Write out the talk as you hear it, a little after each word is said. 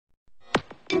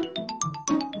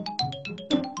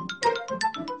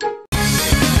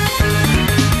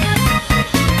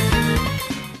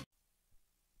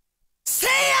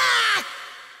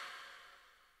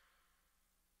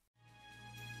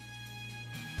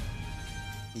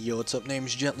Yo, what's up?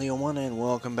 Name's Gently01 and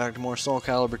welcome back to more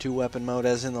SoulCalibur 2 weapon mode.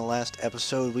 As in the last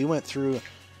episode, we went through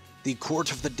the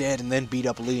Court of the Dead and then beat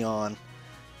up Leon.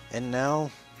 And now,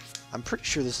 I'm pretty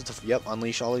sure this is the... Yep,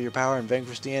 unleash all of your power and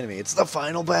vanquish the enemy. It's the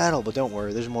final battle, but don't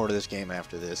worry, there's more to this game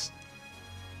after this.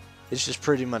 It's just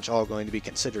pretty much all going to be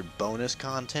considered bonus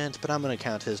content, but I'm going to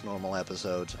count as normal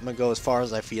episodes. I'm going to go as far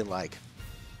as I feel like.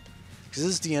 Because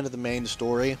this is the end of the main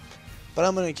story. But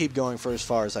I'm going to keep going for as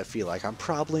far as I feel like. I'm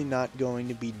probably not going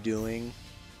to be doing...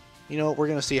 You know what, we're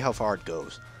going to see how far it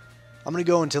goes. I'm going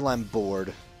to go until I'm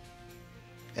bored.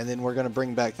 And then we're going to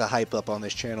bring back the hype up on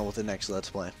this channel with the next Let's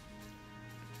Play.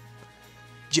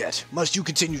 Jet, must you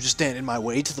continue to stand in my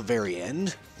way to the very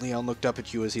end? Leon looked up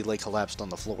at you as he lay collapsed on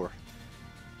the floor.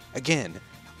 Again,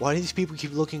 why do these people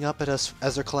keep looking up at us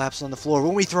as they're collapsed on the floor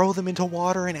when we throw them into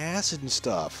water and acid and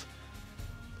stuff?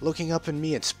 Looking up at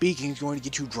me and speaking is going to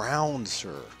get you drowned,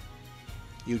 sir.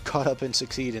 You'd caught up and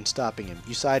succeed in stopping him.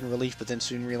 You sighed in relief, but then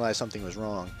soon realized something was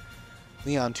wrong.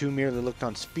 Leon, too, merely looked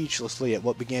on speechlessly at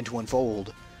what began to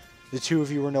unfold. The two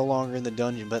of you were no longer in the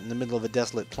dungeon, but in the middle of a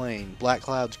desolate plain. Black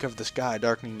clouds covered the sky,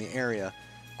 darkening the area.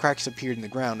 Cracks appeared in the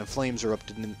ground, and flames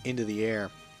erupted into the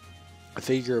air. A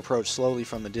figure approached slowly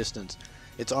from a distance.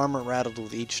 Its armor rattled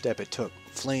with each step it took.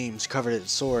 Flames covered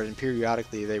its sword, and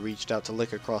periodically they reached out to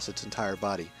lick across its entire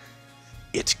body.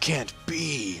 It can't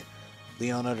be!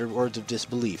 Leon uttered words of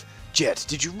disbelief. Jet,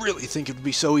 did you really think it would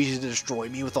be so easy to destroy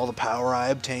me with all the power I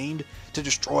obtained? To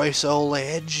destroy Soul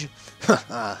Edge?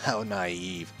 Haha, how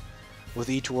naive. With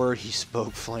each word he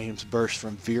spoke, flames burst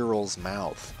from Veral's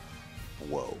mouth.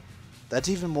 Whoa. That's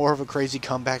even more of a crazy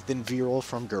comeback than Veral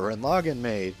from Gurren Lagann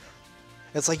made.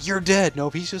 It's like, you're dead.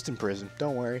 Nope, he's just in prison.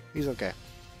 Don't worry, he's okay.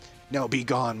 Now be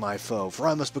gone, my foe, for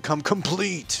I must become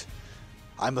complete.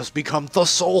 I must become the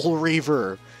Soul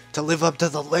Reaver to live up to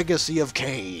the legacy of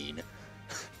Cain.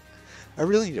 I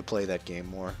really need to play that game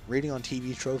more. Reading on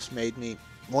TV tropes made me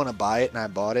want to buy it, and I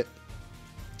bought it.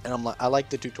 And I like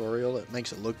the tutorial. It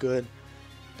makes it look good.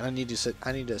 And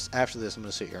after this, I'm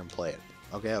going to sit here and play it.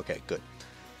 Okay, good.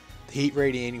 The heat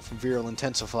radiating from Veral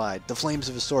intensified. The flames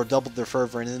of his sword doubled their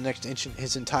fervor, and in the next instant,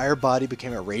 his entire body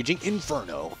became a raging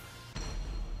Inferno.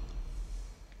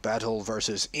 Battle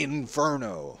versus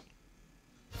Inferno.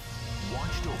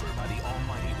 Watched over by the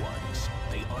Almighty Ones,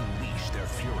 they unleash their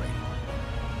fury.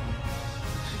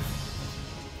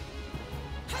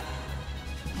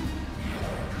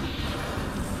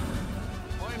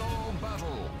 Final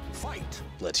battle, fight!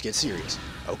 Let's get serious.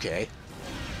 Okay.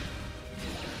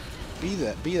 Be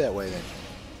that way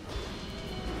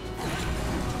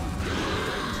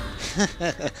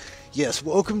then. Yes,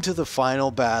 welcome to the final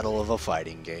battle of a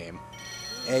fighting game.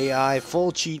 AI,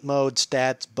 full cheat mode,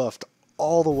 stats buffed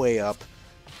all the way up.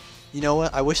 You know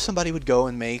what? I wish somebody would go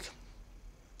and make...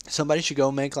 Somebody should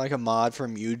go make like a mod for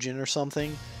Mugen or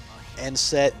something and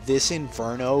set this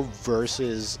Inferno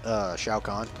versus Shao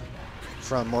Kahn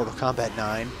from Mortal Kombat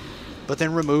 9. But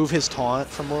then remove his taunt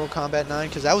from Mortal Kombat 9,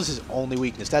 because that was his only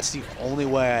weakness. That's the only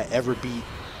way I ever beat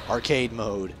arcade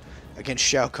mode against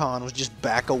Shao Kahn, was just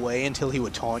back away until he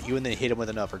would taunt you and then hit him with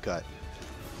an uppercut.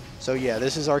 So yeah,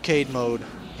 this is arcade mode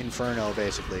Inferno,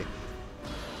 basically.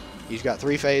 He's got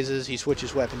 3 phases, he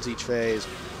switches weapons each phase.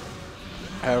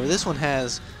 However, this one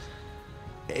has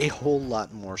a whole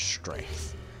lot more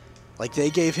strength. Like,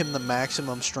 they gave him the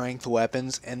maximum strength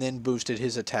weapons and then boosted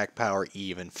his attack power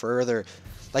even further.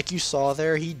 Like you saw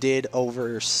there, he did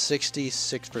over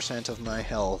 66% of my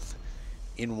health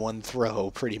in one throw,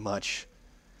 pretty much.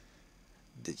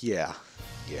 Yeah.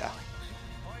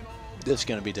 This is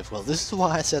going to be difficult. This is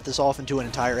why I set this off into an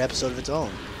entire episode of its own.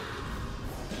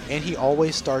 And he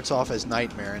always starts off as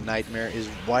Nightmare, and Nightmare is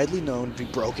widely known to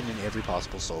be broken in every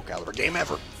possible SoulCalibur game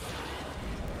ever.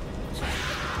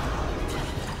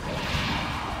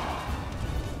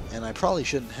 And I probably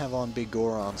shouldn't have on Big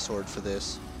Goron's sword for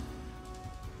this.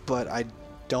 But I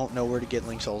don't know where to get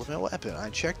Link's ultimate weapon. I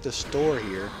checked the store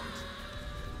here.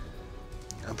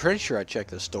 I'm pretty sure I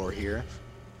checked the store here.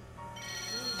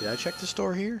 Did I check the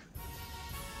store here?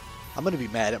 I'm going to be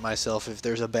mad at myself if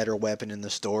there's a better weapon in the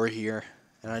store here.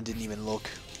 And I didn't even look.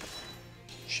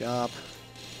 Shop.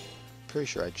 Pretty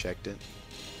sure I checked it.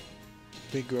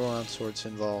 Big Goron sword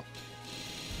symbol.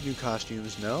 New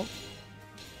costumes. No.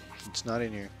 It's not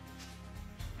in here.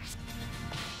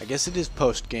 I guess it is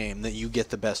post-game that you get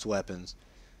the best weapons.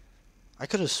 I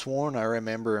could have sworn I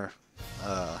remember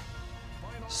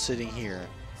sitting here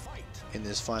in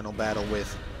this final battle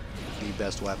with the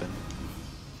best weapon.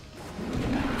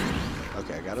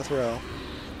 Okay, I got a throw.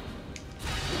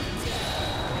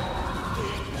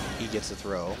 He gets a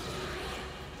throw.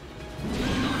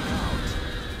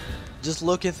 Just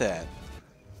look at that.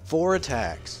 4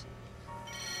 attacks.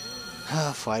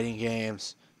 Fighting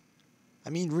games. I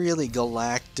mean, really,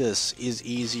 Galactus is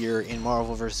easier in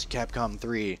Marvel vs. Capcom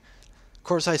 3. Of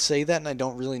course, I say that, and I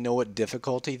don't really know what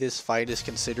difficulty this fight is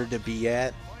considered to be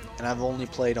at. And I've only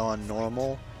played on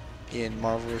normal in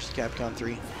Marvel vs. Capcom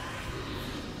 3.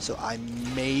 So I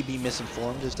may be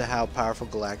misinformed as to how powerful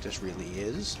Galactus really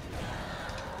is.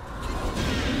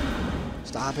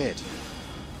 Stop it.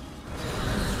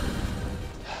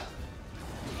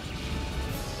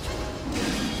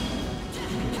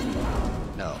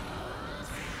 No.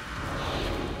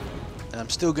 And I'm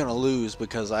still gonna lose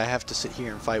because I have to sit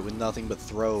here and fight with nothing but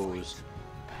throws.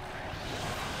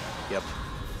 Yep.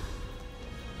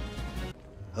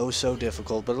 Oh, so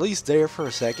difficult. But at least there for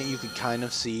a second you could kind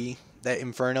of see that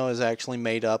Inferno is actually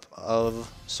made up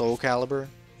of SoulCalibur.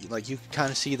 Like, you could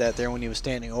kind of see that there when he was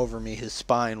standing over me, his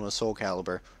spine was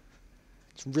SoulCalibur.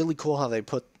 It's really cool how they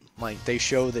put, like, they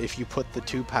show that if you put the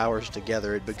two powers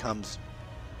together, it becomes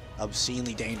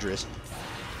obscenely dangerous.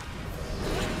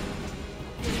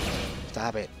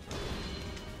 Stop it.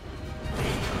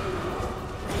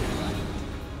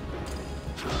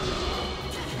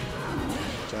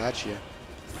 Gotcha.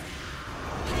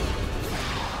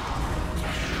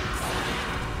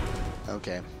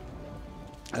 Okay.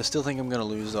 I still think I'm going to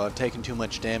lose, though. I've taken too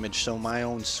much damage, so my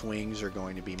own swings are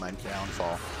going to be my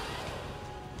downfall.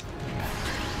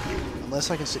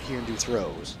 Unless I can sit here and do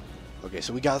throws. Okay,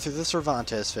 so we got through the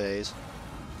Cervantes phase.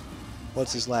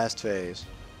 What's his last phase?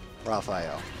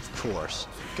 Raphael. Of course.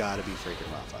 Gotta be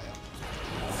freaking Raphael.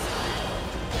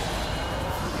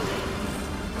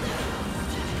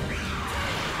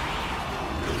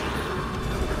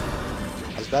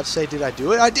 I was about to say, did I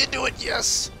do it? I did do it!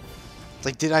 Yes! It's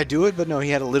like, did I do it? But no,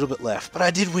 he had a little bit left. But I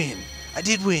did win. I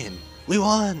did win. We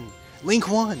won. Link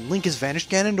won. Link has vanished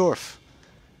Ganondorf.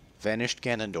 Vanished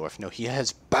Ganondorf. No, he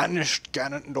has banished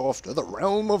Ganondorf to the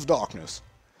realm of darkness.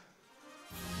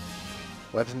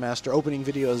 Weapon Master opening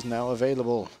video is now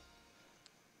available.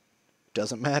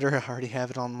 Doesn't matter, I already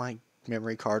have it on my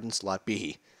memory card in slot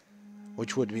B,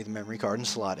 which would be the memory card in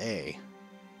slot A.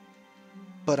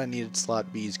 But I needed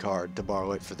slot B's card to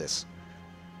borrow it for this.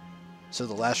 So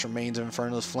the last remains of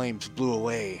Inferno's flames blew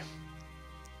away.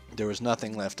 There was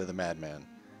nothing left of the madman.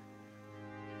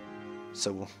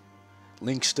 So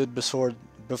Link stood before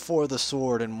the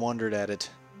sword and wondered at it.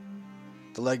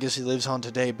 The legacy lives on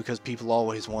today because people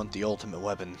always want the ultimate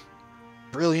weapon.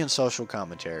 Brilliant social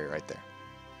commentary right there.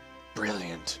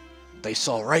 Brilliant. They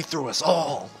saw right through us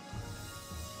all.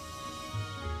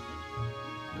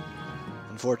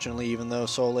 Unfortunately, even though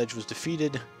Soul Edge was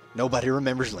defeated, nobody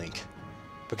remembers Link.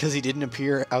 Because he didn't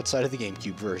appear outside of the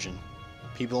GameCube version.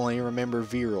 People only remember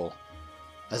Veral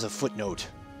as a footnote.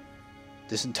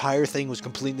 This entire thing was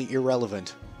completely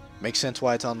irrelevant. Makes sense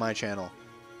why it's on my channel.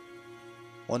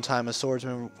 One time a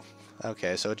swordsman...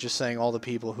 Okay, so it's just saying all the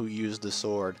people who used the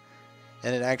sword.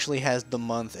 And it actually has the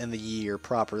month and the year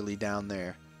properly down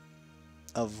there.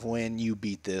 Of when you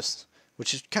beat this.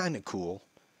 Which is kind of cool.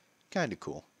 Kind of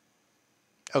cool.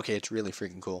 Okay, it's really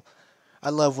freaking cool.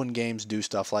 I love when games do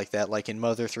stuff like that. Like in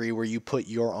Mother 3 where you put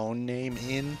your own name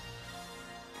in.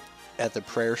 At the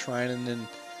prayer shrine, and then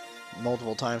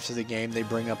multiple times through the game they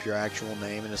bring up your actual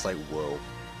name. And it's like, whoa.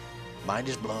 Mind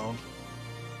is blown.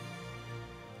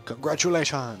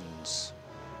 Congratulations!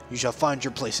 You shall find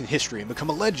your place in history and become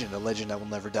a legend that will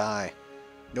never die.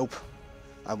 Nope,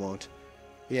 I won't.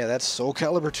 Yeah, that's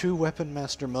SoulCalibur 2 Weapon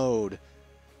Master Mode.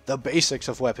 The basics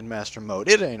of Weapon Master Mode.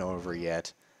 It ain't over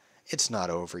yet. It's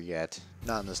not over yet.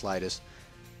 Not in the slightest.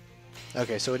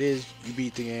 Okay, so it is, you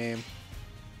beat the game.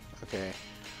 Okay.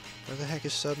 Where the heck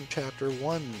is Subchapter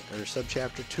 1, or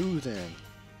Subchapter 2 then?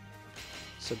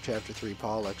 Subchapter 3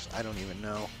 Pollux, I don't even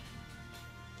know.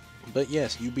 But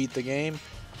yes, you beat the game,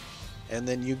 and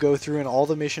then you go through and all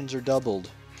the missions are doubled.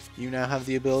 You now have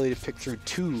the ability to pick through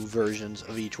 2 versions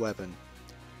of each weapon.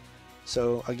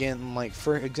 So again, like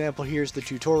for example, here's the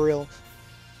tutorial.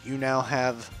 You now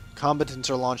have combatants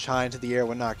are launched high into the air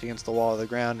when knocked against the wall of the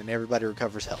ground, and everybody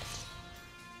recovers health.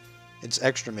 It's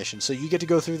extra mission, so you get to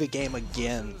go through the game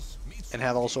again and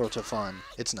have all sorts of fun.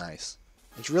 It's nice.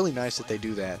 It's really nice that they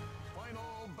do that.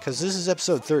 Because this is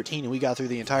episode 13 and we got through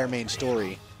the entire main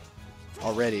story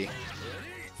already.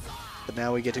 But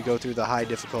now we get to go through the high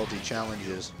difficulty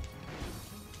challenges.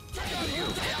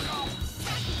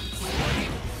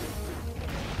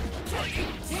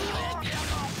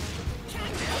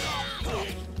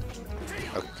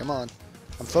 Okay, come on.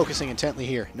 I'm focusing intently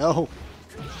here. No!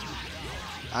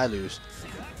 I lose.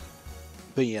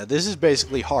 But yeah, this is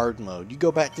basically hard mode. You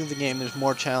go back through the game, there's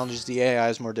more challenges, the AI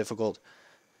is more difficult.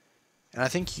 And I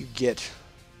think you get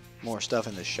more stuff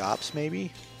in the shops,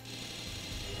 maybe?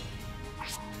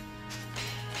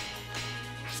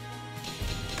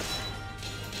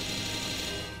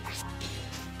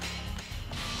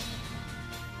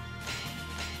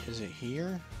 Is it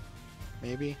here?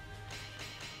 Maybe?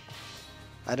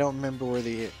 I don't remember where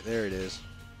the... There it is.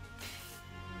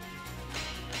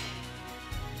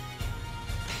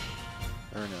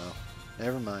 Or no.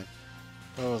 Never mind.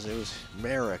 What was it? It was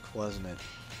Merrick, wasn't it?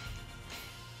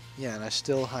 Yeah, and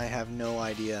I have no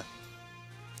idea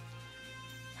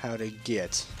how to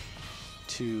get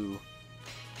to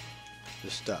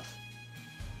the stuff.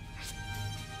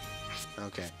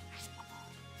 Okay.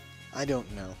 I don't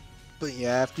know. But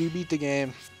yeah, after you beat the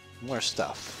game, more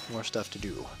stuff to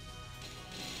do.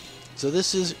 So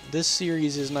this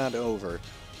series is not over.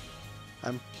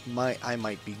 I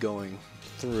might be going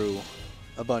through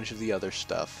a bunch of the other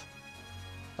stuff.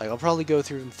 Like, I'll probably go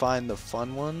through and find the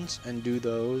fun ones and do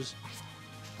those.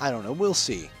 I don't know, we'll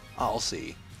see. I'll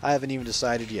see. I haven't even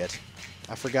decided yet.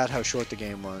 I forgot how short the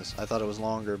game was. I thought it was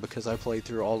longer because I played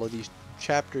through all of these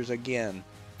chapters again.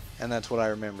 And that's what I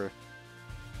remember.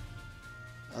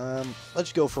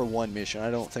 Let's go for one mission. I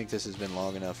don't think this has been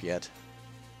long enough yet.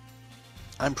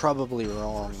 I'm probably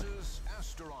wrong.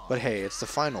 But hey, it's the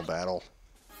final battle.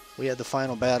 We had the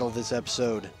final battle this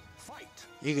episode.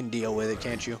 You can deal with it,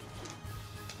 can't you?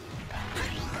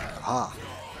 Ah.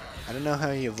 I don't know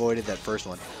how he avoided that first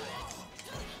one.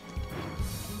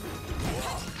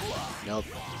 Nope.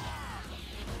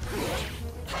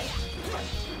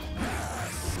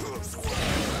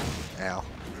 Ow.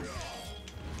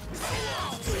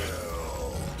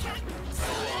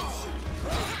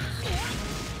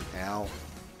 Ow.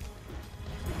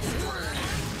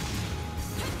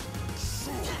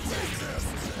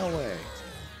 No way.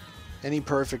 And he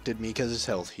perfected me because his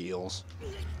health heals.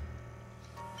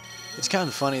 It's kind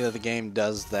of funny that the game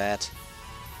does that.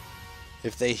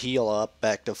 If they heal up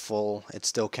back to full, it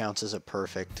still counts as a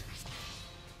perfect.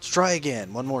 Let's try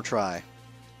again. One more try.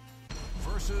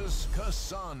 Versus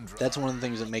Cassandra. That's one of the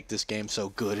things that make this game so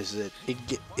good, is that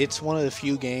it's one of the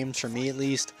few games, for me at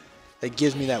least, that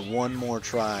gives me that one more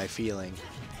try feeling.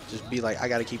 Just be like, I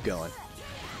gotta keep going.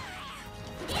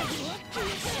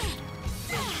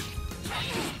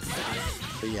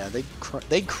 But yeah,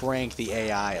 they crank the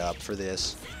AI up for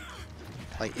this.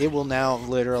 Like, it will now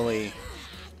literally,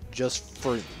 just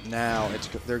for now,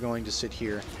 they're going to sit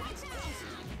here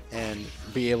and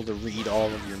be able to read all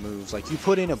of your moves. Like, you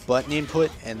put in a button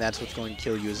input, and that's what's going to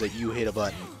kill you, is that you hit a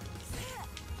button.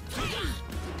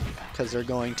 Because they're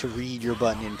going to read your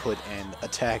button input and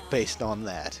attack based on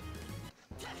that.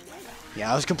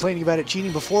 Yeah, I was complaining about it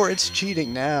cheating before. It's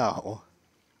cheating now.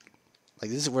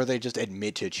 Like, this is where they just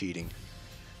admit to cheating.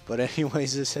 But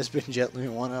anyways, this has been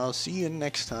Jet1, and I'll see you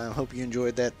next time. Hope you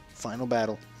enjoyed that final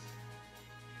battle.